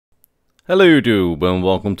Hello YouTube and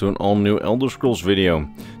welcome to an all new Elder Scrolls video.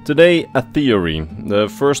 Today a theory, the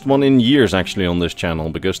first one in years actually on this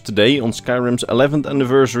channel, because today on Skyrim's 11th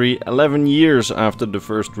anniversary, 11 years after the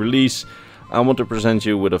first release, I want to present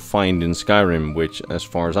you with a find in Skyrim, which as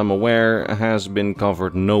far as I'm aware has been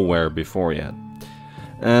covered nowhere before yet.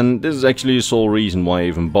 And this is actually the sole reason why I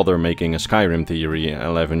even bother making a Skyrim theory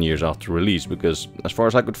 11 years after release, because as far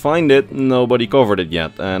as I could find it, nobody covered it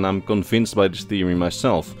yet, and I'm convinced by this theory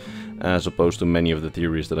myself. As opposed to many of the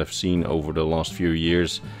theories that I've seen over the last few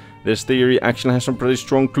years. This theory actually has some pretty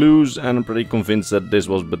strong clues, and I'm pretty convinced that this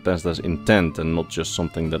was Bethesda's intent and not just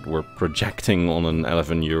something that we're projecting on an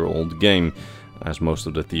 11-year-old game, as most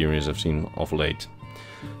of the theories I've seen of late.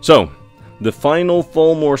 So, the final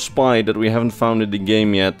Thalmor spy that we haven't found in the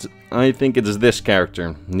game yet, I think it is this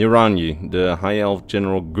character, Niranyi, the High Elf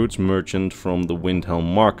General Goods Merchant from the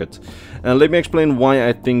Windhelm Market. And let me explain why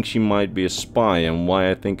I think she might be a spy and why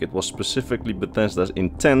I think it was specifically Bethesda's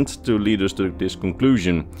intent to lead us to this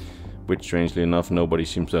conclusion, which strangely enough nobody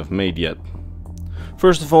seems to have made yet.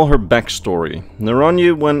 First of all, her backstory.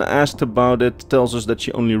 Niranyi, when asked about it, tells us that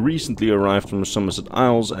she only recently arrived from the Somerset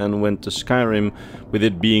Isles and went to Skyrim, with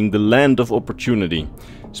it being the land of opportunity.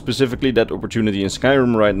 Specifically, that opportunity in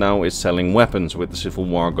Skyrim right now is selling weapons, with the civil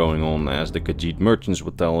war going on, as the Khajiit merchants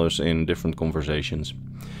would tell us in different conversations.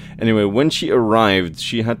 Anyway, when she arrived,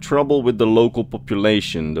 she had trouble with the local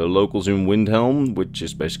population. The locals in Windhelm, which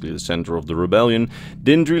is basically the center of the rebellion,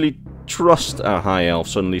 didn't really trust a high elf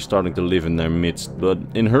suddenly starting to live in their midst, but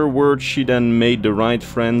in her words, she then made the right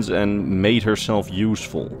friends and made herself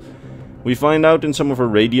useful. We find out in some of her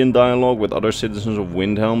Radiant dialogue with other citizens of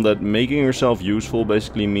Windhelm that making herself useful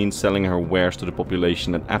basically means selling her wares to the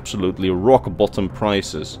population at absolutely rock-bottom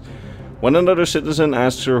prices. When another citizen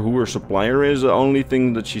asks her who her supplier is, the only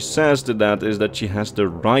thing that she says to that is that she has the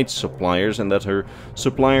right suppliers and that her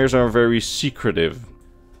suppliers are very secretive.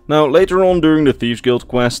 Now, later on during the Thieves Guild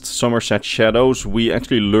quest, Somerset Shadows, we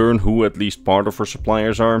actually learn who at least part of her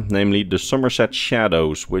suppliers are, namely the Somerset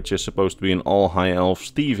Shadows, which is supposed to be an all-high elves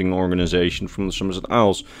thieving organization from the Somerset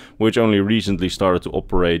Isles, which only recently started to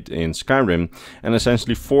operate in Skyrim, and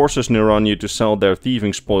essentially forces Niranyi to sell their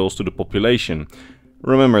thieving spoils to the population.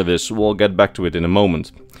 Remember this, we'll get back to it in a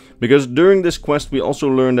moment. Because during this quest we also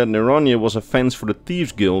learned that Niranyi was a fence for the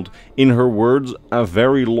Thieves Guild, in her words, a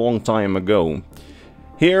very long time ago.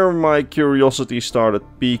 Here my curiosity started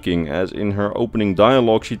peaking, as in her opening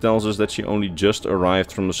dialogue she tells us that she only just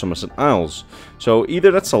arrived from the Somerset Isles. So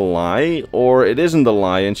either that's a lie, or it isn't a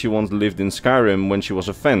lie and she once lived in Skyrim when she was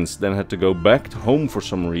a fence, then had to go back home for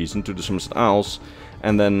some reason to the Somerset Isles,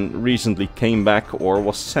 and then recently came back or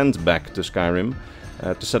was sent back to Skyrim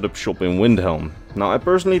to set up shop in Windhelm. Now I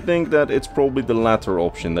personally think that it's probably the latter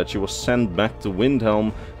option, that she was sent back to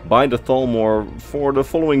Windhelm by the Thalmor for the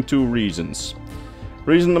following two reasons.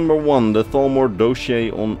 Reason number one, the Thalmor dossier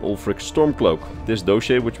on Ulfric's Stormcloak. This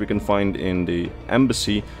dossier, which we can find in the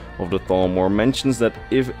embassy of the Thalmor, mentions that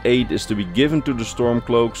if aid is to be given to the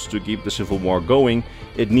Stormcloaks to keep the civil war going,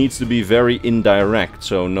 it needs to be very indirect,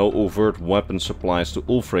 so no overt weapon supplies to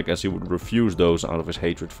Ulfric, as he would refuse those out of his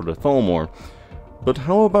hatred for the Thalmor. But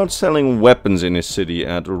how about selling weapons in his city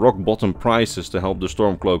at rock-bottom prices to help the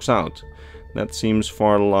Stormcloaks out? That seems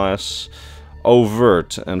far less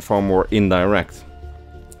overt and far more indirect.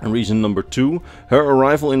 And reason number two, her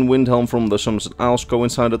arrival in Windhelm from the Somerset Isles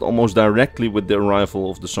coincided almost directly with the arrival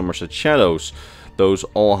of the Somerset Shadows, those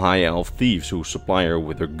all-high elf thieves who supply her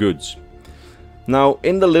with her goods. Now,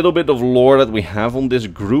 in the little bit of lore that we have on this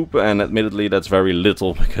group, and admittedly that's very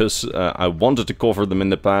little because I wanted to cover them in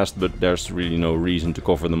the past, but there's really no reason to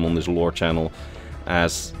cover them on this lore channel,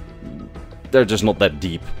 as they're just not that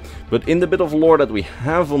deep. But in the bit of lore that we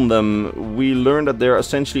have on them, we learn that they're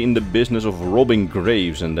essentially in the business of robbing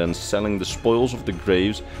graves and then selling the spoils of the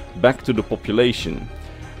graves back to the population.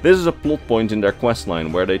 This is a plot point in their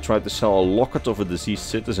questline, where they try to sell a locket of a deceased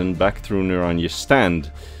citizen back through Niranyi's stand.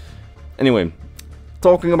 Anyway,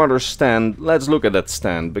 talking about her stand, let's look at that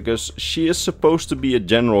stand, because she is supposed to be a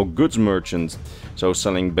general goods merchant, so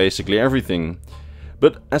selling basically everything.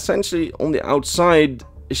 But essentially on the outside,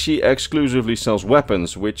 she exclusively sells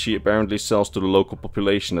weapons, which she apparently sells to the local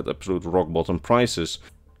population at absolute rock-bottom prices.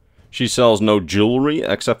 She sells no jewelry,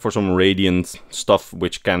 except for some Radiant stuff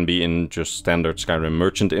which can be in just standard Skyrim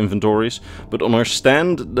merchant inventories. But on her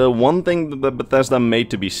stand, the one thing that Bethesda made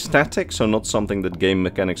to be static, so not something that game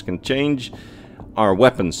mechanics can change, are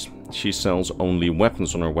weapons. She sells only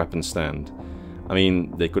weapons on her weapon stand. I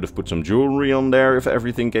mean, they could have put some jewelry on there if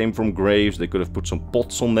everything came from graves. They could have put some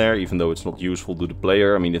pots on there, even though it's not useful to the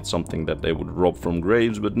player. I mean, it's something that they would rob from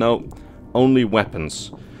graves, but no, only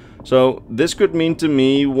weapons. So this could mean to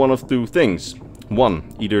me one of two things.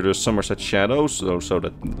 One, either the Somerset Shadows, so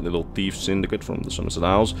that little thief syndicate from the Somerset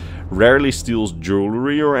Isles, rarely steals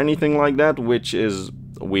jewelry or anything like that, which is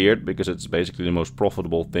weird because it's basically the most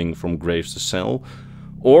profitable thing from graves to sell.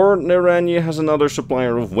 Or Nerania has another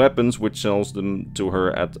supplier of weapons which sells them to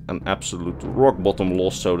her at an absolute rock bottom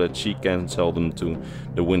loss so that she can sell them to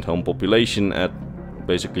the Windhelm population at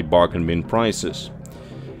basically bargain bin prices.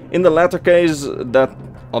 In the latter case, that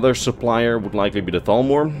other supplier would likely be the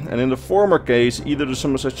Thalmor, and in the former case, either the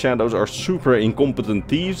Somerset Shadows are super incompetent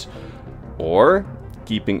thieves, or,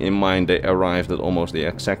 keeping in mind they arrived at almost the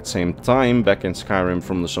exact same time back in Skyrim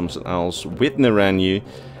from the Somerset Isles with Nerania,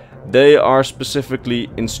 they are specifically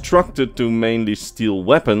instructed to mainly steal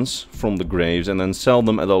weapons from the graves and then sell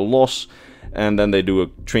them at a loss, and then they do a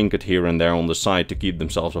trinket here and there on the side to keep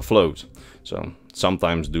themselves afloat. So,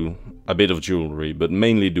 sometimes do a bit of jewelry, but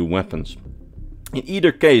mainly do weapons. In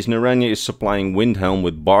either case, Nerania is supplying Windhelm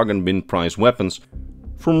with bargain bin price weapons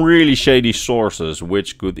from really shady sources,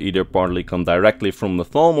 which could either partly come directly from the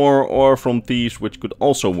Thalmor or from thieves which could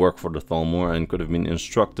also work for the Thalmor and could have been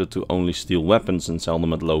instructed to only steal weapons and sell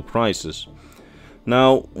them at low prices.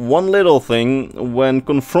 Now, one little thing, when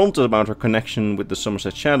confronted about her connection with the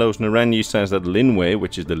Somerset Shadows, Nerania says that Linway,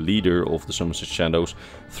 which is the leader of the Somerset Shadows,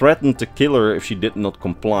 threatened to kill her if she did not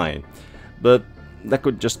comply. But that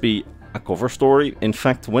could just be a cover story. In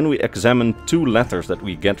fact, when we examine two letters that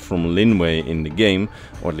we get from Linway in the game,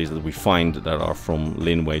 or at least that we find that are from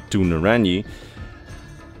Linway to Nerania,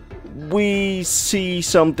 we see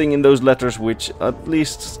something in those letters which, at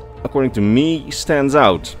least according to me, stands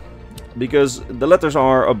out. Because the letters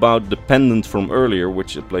are about the pendant from earlier,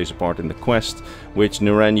 which plays a part in the quest, which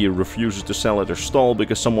Nerania refuses to sell at her stall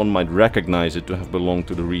because someone might recognize it to have belonged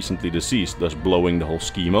to the recently deceased, thus blowing the whole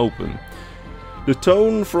scheme open. The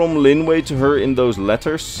tone from Linway to her in those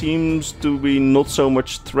letters seems to be not so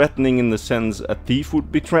much threatening in the sense a thief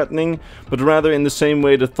would be threatening, but rather in the same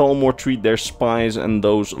way the Thalmor treat their spies and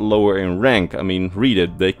those lower in rank. I mean, read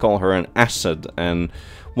it, they call her an asset, and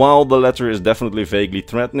while the letter is definitely vaguely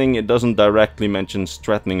threatening, it doesn't directly mention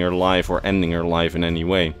threatening her life or ending her life in any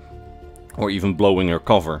way, or even blowing her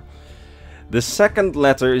cover. The second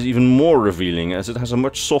letter is even more revealing, as it has a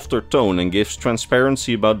much softer tone and gives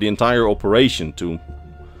transparency about the entire operation to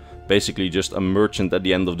basically just a merchant at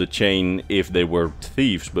the end of the chain if they were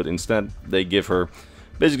thieves, but instead they give her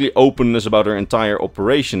basically openness about her entire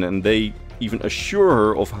operation, and they even assure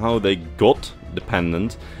her of how they got the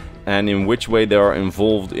pendant and in which way they are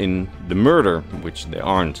involved in the murder, which they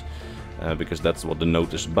aren't. Because that's what the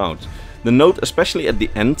note is about. The note, especially at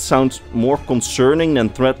the end, sounds more concerning than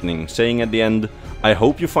threatening, saying at the end, "I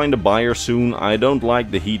hope you find a buyer soon, I don't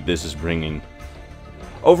like the heat this is bringing."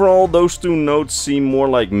 Overall, those two notes seem more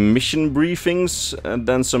like mission briefings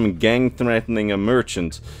than some gang threatening a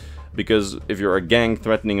merchant. Because if you're a gang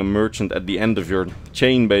threatening a merchant at the end of your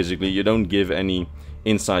chain, basically, you don't give any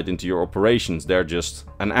insight into your operations, they're just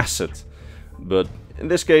an asset. But in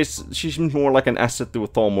this case, she seems more like an asset to a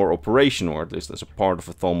Thalmor operation, or at least as a part of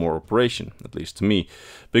a Thalmor operation, at least to me.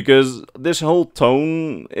 Because this whole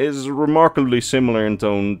tone is remarkably similar in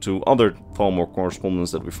tone to other Thalmor correspondence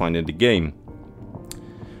that we find in the game.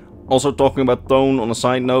 Also, talking about tone, on a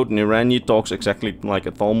side note, Nerania talks exactly like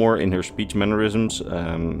a Thalmor in her speech mannerisms,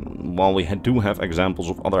 while we do have examples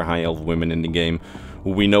of other High Elf women in the game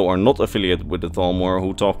who we know are not affiliated with the Thalmor,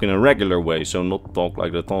 who talk in a regular way, so not talk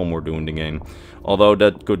like the Thalmor do in the game. Although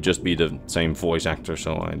that could just be the same voice actor,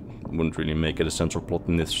 so I wouldn't really make it a central plot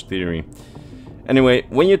in this theory. Anyway,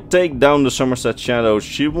 when you take down the Somerset Shadows,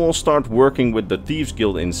 she will start working with the Thieves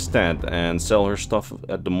Guild instead and sell her stuff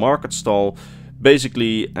at the market stall,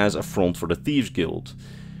 basically as a front for the Thieves Guild.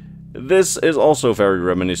 This is also very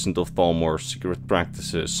reminiscent of Thalmor's secret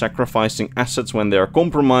practices, sacrificing assets when they are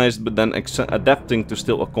compromised, but then adapting to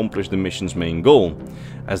still accomplish the mission's main goal.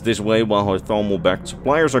 As this way, while her Thalmor-backed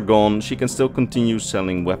suppliers are gone, she can still continue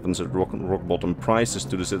selling weapons at rock-bottom prices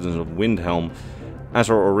to the citizens of Windhelm, as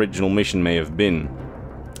her original mission may have been,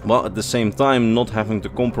 while at the same time not having to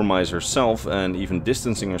compromise herself and even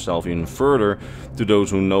distancing herself even further to those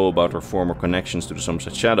who know about her former connections to the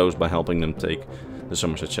Somerset Shadows by helping them take the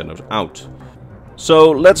Somerset Shadows out.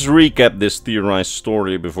 So let's recap this theorized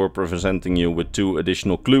story before presenting you with two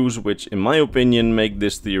additional clues which in my opinion make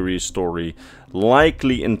this theory story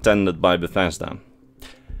likely intended by Bethesda.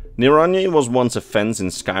 Nerania was once a fence in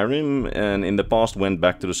Skyrim and in the past went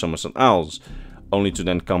back to the Somerset Isles, only to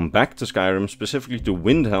then come back to Skyrim, specifically to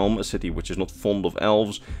Windhelm, a city which is not fond of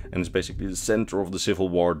elves and is basically the center of the Civil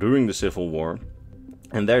War during the Civil War.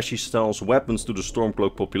 And there she sells weapons to the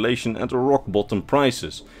Stormcloak population at rock bottom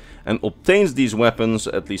prices. and obtains these weapons,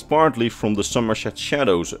 at least partly, from the Somerset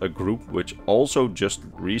Shadows, a group which also just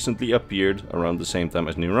recently appeared around the same time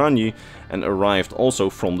as Niranji and arrived also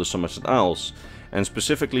from the Somerset Isles, and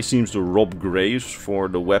specifically seems to rob graves for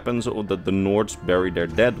the weapons that the Nords bury their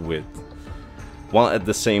dead with. While at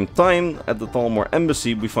the same time, at the Thalmor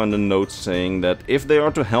embassy we find a note saying that if they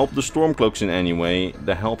are to help the Stormcloaks in any way,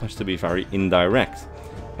 the help has to be very indirect.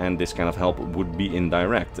 And this kind of help would be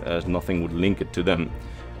indirect, as nothing would link it to them.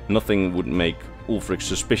 Nothing would make Ulfric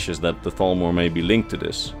suspicious that the Thalmor may be linked to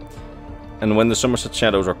this. And when the Somerset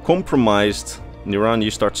Shadows are compromised,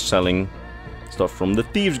 Niranji starts selling stuff from the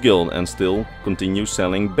Thieves Guild and still continues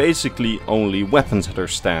selling basically only weapons at her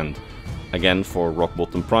stand. Again, for rock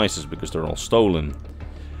bottom prices, because they're all stolen.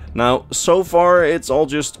 Now, so far it's all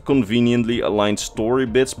just conveniently aligned story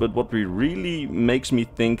bits, but what really makes me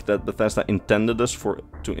think that Bethesda intended us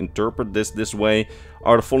to interpret this way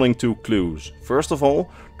are the following two clues. First of all,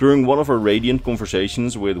 during one of her Radiant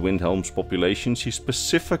conversations with Windhelm's population, she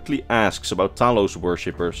specifically asks about Talos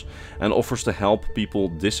worshippers and offers to help people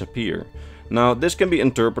disappear. Now, this can be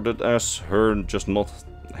interpreted as her just not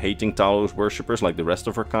hating Talos worshippers like the rest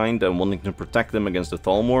of her kind and wanting to protect them against the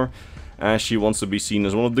Thalmor, as she wants to be seen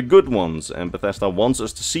as one of the good ones, and Bethesda wants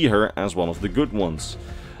us to see her as one of the good ones.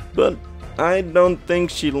 But I don't think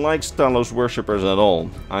she likes Talos worshippers at all.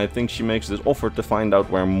 I think she makes this offer to find out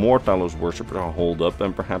where more Talos worshippers are holed up,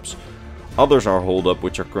 and perhaps others are holed up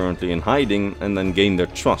which are currently in hiding, and then gain their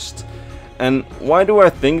trust. And why do I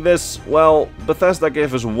think this? Well, Bethesda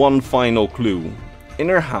gave us one final clue. In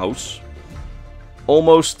her house,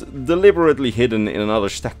 almost deliberately hidden in another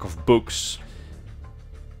stack of books,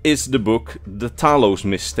 is the book The Talos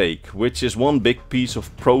Mistake, which is one big piece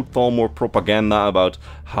of pro-Thalmor propaganda about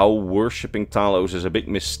how worshipping Talos is a big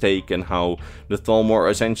mistake and how the Thalmor are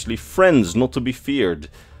essentially friends not to be feared.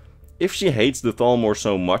 If she hates the Thalmor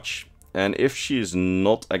so much, and if she is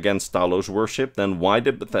not against Talos worship, then why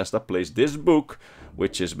did Bethesda place this book,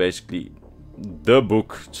 which is basically the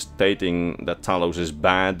book stating that Talos is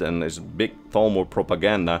bad and is big Thalmor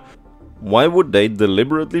propaganda, why would they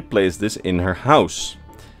deliberately place this in her house?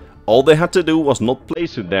 All they had to do was not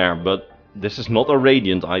place it there, but this is not a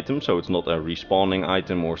Radiant item, so it's not a respawning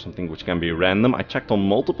item or something which can be random. I checked on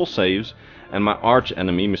multiple saves, and my arch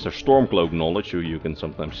enemy, Mr. Stormcloak Knowledge, who you can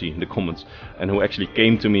sometimes see in the comments, and who actually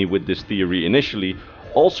came to me with this theory initially,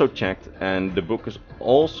 also checked, and the book is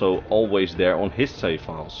also always there on his save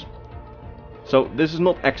files. So this is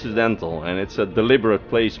not accidental, and it's a deliberate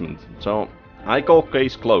placement. So I call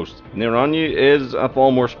case closed. Niranji is a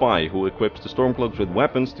Thalmor spy who equips the Stormcloaks with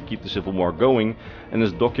weapons to keep the civil war going and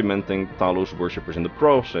is documenting Talos worshippers in the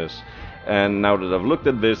process. And now that I've looked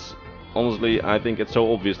at this, honestly, I think it's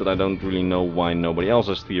so obvious that I don't really know why nobody else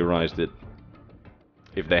has theorized it.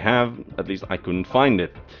 If they have, at least I couldn't find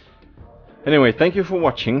it. Anyway, thank you for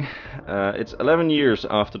watching. It's 11 years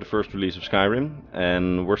after the first release of Skyrim,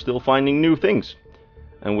 and we're still finding new things.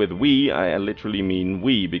 And with we, I literally mean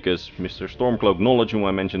we, because Mr. Stormcloak Knowledge, whom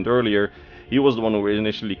I mentioned earlier, he was the one who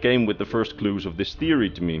initially came with the first clues of this theory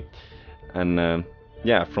to me. And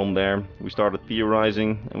yeah, from there we started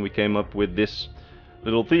theorizing, and we came up with this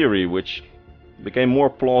little theory, which became more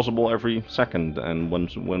plausible every second. And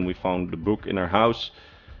when we found the book in our house,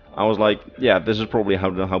 I was like, yeah, this is probably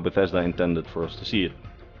how Bethesda intended for us to see it.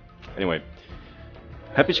 Anyway,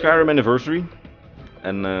 happy Skyrim anniversary,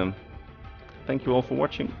 and thank you all for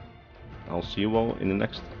watching. I'll see you all in the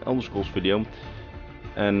next Elder Scrolls video,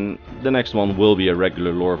 and the next one will be a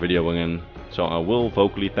regular lore video again, so I will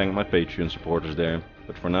vocally thank my Patreon supporters there.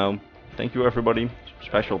 But for now, thank you everybody,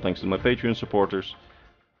 special thanks to my Patreon supporters,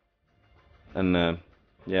 and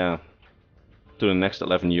yeah, to the next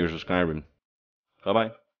 11 years of Skyrim. Bye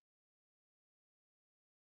bye.